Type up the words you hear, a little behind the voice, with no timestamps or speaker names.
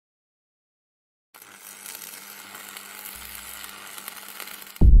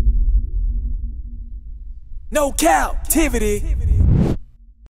No captivity.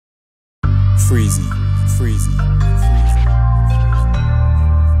 Freezy.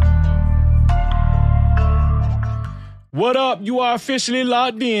 What up? You are officially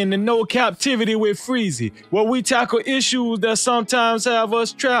locked in to No Captivity with Freezy, where we tackle issues that sometimes have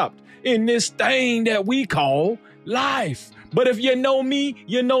us trapped in this thing that we call life. But if you know me,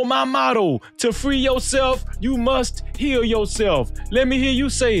 you know my motto. To free yourself, you must heal yourself. Let me hear you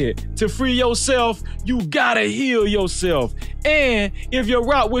say it. To free yourself, you gotta heal yourself. And if you're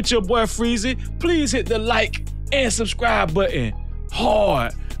rock with your boy Freezy, please hit the like and subscribe button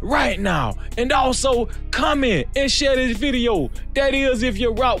hard right now. And also comment and share this video. That is if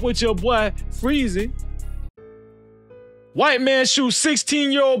you rock with your boy Freezy. White man shoots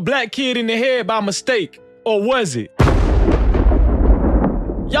 16-year-old black kid in the head by mistake. Or was it?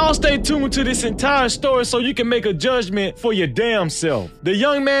 Y'all stay tuned to this entire story so you can make a judgment for your damn self. The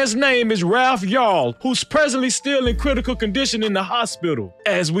young man's name is Ralph Yarl, who's presently still in critical condition in the hospital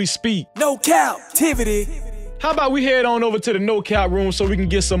as we speak. No captivity. How about we head on over to the no cap room so we can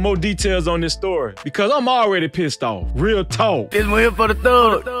get some more details on this story? Because I'm already pissed off. Real talk. This one here for the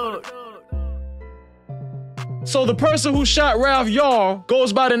thug. So the person who shot Ralph Yarl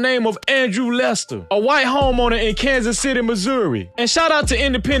goes by the name of Andrew Lester, a white homeowner in Kansas City, Missouri. And shout out to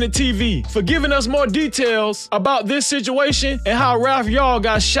Independent TV for giving us more details about this situation and how Ralph Yarl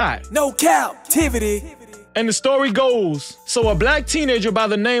got shot. No captivity. And the story goes, so a black teenager by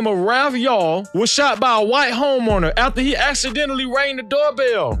the name of Ralph Yarl was shot by a white homeowner after he accidentally rang the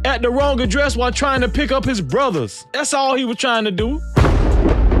doorbell at the wrong address while trying to pick up his brothers. That's all he was trying to do.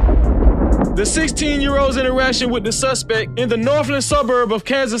 The 16-year-old's interaction with the suspect in the northland suburb of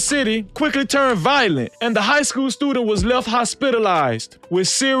Kansas City quickly turned violent, and the high school student was left hospitalized with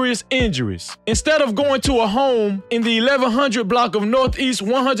serious injuries. Instead of going to a home in the 1100 block of Northeast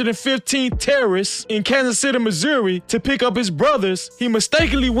 115th Terrace in Kansas City, Missouri to pick up his brothers, he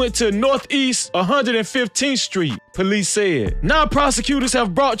mistakenly went to Northeast 115th Street, police said. Now prosecutors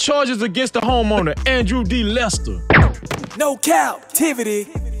have brought charges against the homeowner, Andrew D. Lester. No captivity.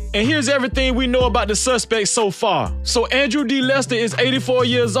 And here's everything we know about the suspect so far. So Andrew D. Lester is 84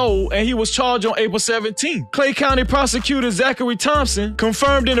 years old and he was charged on April 17. Clay County prosecutor Zachary Thompson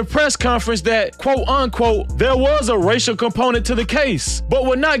confirmed in a press conference that, quote unquote, there was a racial component to the case, but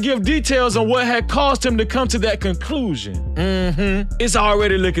would not give details on what had caused him to come to that conclusion. It's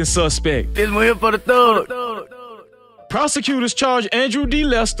already looking suspect. This one here for the thug. Prosecutors charged Andrew D.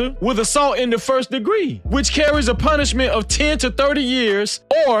 Lester with assault in the first degree, which carries a punishment of 10 to 30 years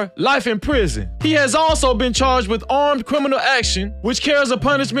or life in prison. He has also been charged with armed criminal action, which carries a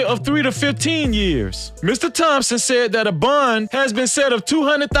punishment of 3 to 15 years. Mr. Thompson said that a bond has been set of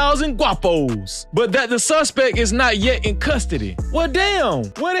 200,000 guapos, but that the suspect is not yet in custody. Well, damn,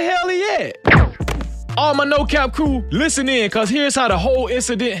 where the hell he at? All my no-cap crew, listen in, cause here's how the whole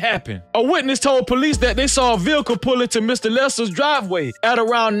incident happened. A witness told police that they saw a vehicle pull into Mr. Lester's driveway at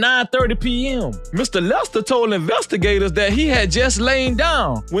around 9:30 p.m. Mr. Lester told investigators that he had just lain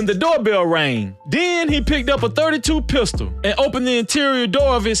down when the doorbell rang. Then he picked up a .32 pistol and opened the interior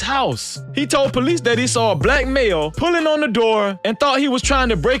door of his house. He told police that he saw a black male pulling on the door and thought he was trying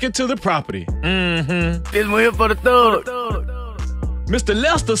to break into the property. This one here for the thug. Mr.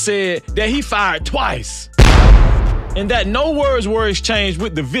 Lester said that he fired twice and that no words were exchanged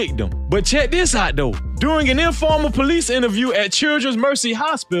with the victim. But check this out though. During an informal police interview at Children's Mercy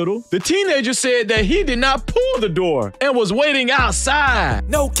Hospital, the teenager said that he did not pull the door and was waiting outside.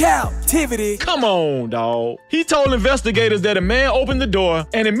 No captivity. Come on, dawg. He told investigators that a man opened the door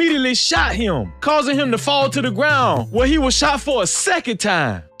and immediately shot him, causing him to fall to the ground, where he was shot for a second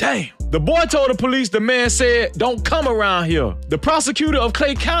time. Damn. The boy told the police the man said, "Don't come around here." The prosecutor of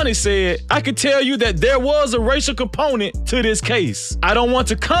Clay County said, "I can tell you that there was a racial component to this case. I don't want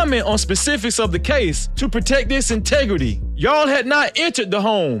to comment on specifics of the case to protect its integrity. Y'all had not entered the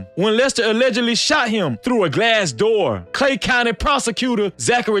home when Lester allegedly shot him through a glass door," Clay County prosecutor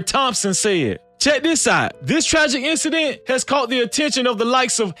Zachary Thompson said. Check this out. This tragic incident has caught the attention of the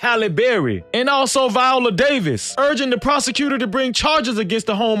likes of Halle Berry and also Viola Davis, urging the prosecutor to bring charges against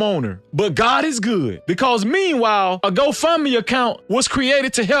the homeowner. But God is good, because meanwhile, a GoFundMe account was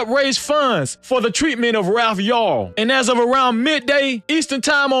created to help raise funds for the treatment of Ralph Yarl. And as of around midday Eastern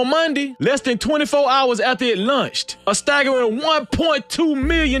time on Monday, less than 24 hours after it launched, a staggering $1.2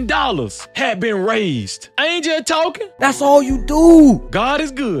 million had been raised. I ain't just talking. That's all you do. God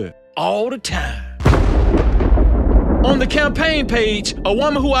is good all the time. On the campaign page, a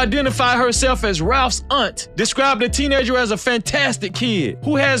woman who identified herself as Ralph's aunt described the teenager as a fantastic kid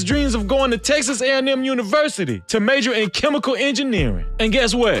who has dreams of going to Texas A&M University to major in chemical engineering. And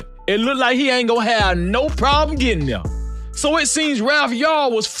guess what? It looked like he ain't gonna have no problem getting there. So it seems Ralph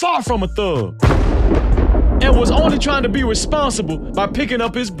Yard was far from a thug and was only trying to be responsible by picking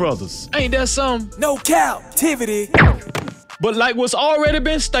up his brothers. Ain't that something? No captivity. But like what's already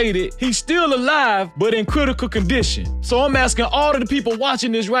been stated, he's still alive, but in critical condition. So I'm asking all of the people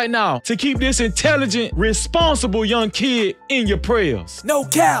watching this right now to keep this intelligent, responsible young kid in your prayers. No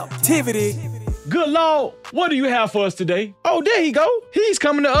captivity. Good Lord, what do you have for us today? Oh, there he go. He's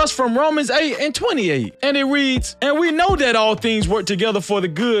coming to us from Romans 8:28. And it reads, "And we know that all things work together for the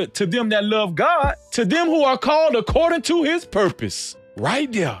good to them that love God, to them who are called according to his purpose."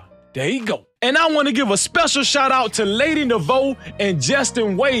 Right there. There you go. And I want to give a special shout out to Lady Nevo and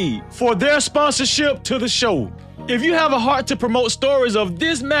Justin Wade for their sponsorship to the show. If you have a heart to promote stories of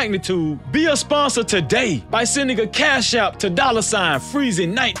this magnitude, be a sponsor today by sending a cash app to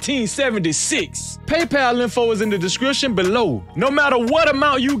 $Freezing1976. PayPal info is in the description below. No matter what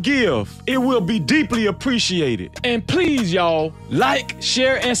amount you give, it will be deeply appreciated. And please, y'all, like,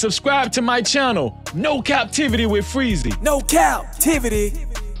 share, and subscribe to my channel, No Captivity with Freezy. No captivity.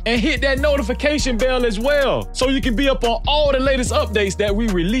 And hit that notification bell as well, so you can be up on all the latest updates that we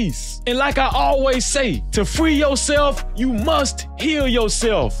release. And like I always say, to free yourself, you must heal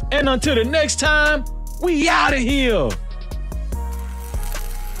yourself. And until the next time, we out of here.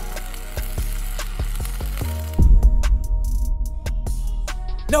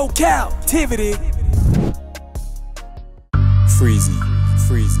 No captivity. Freezy,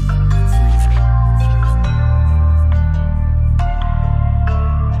 freezy.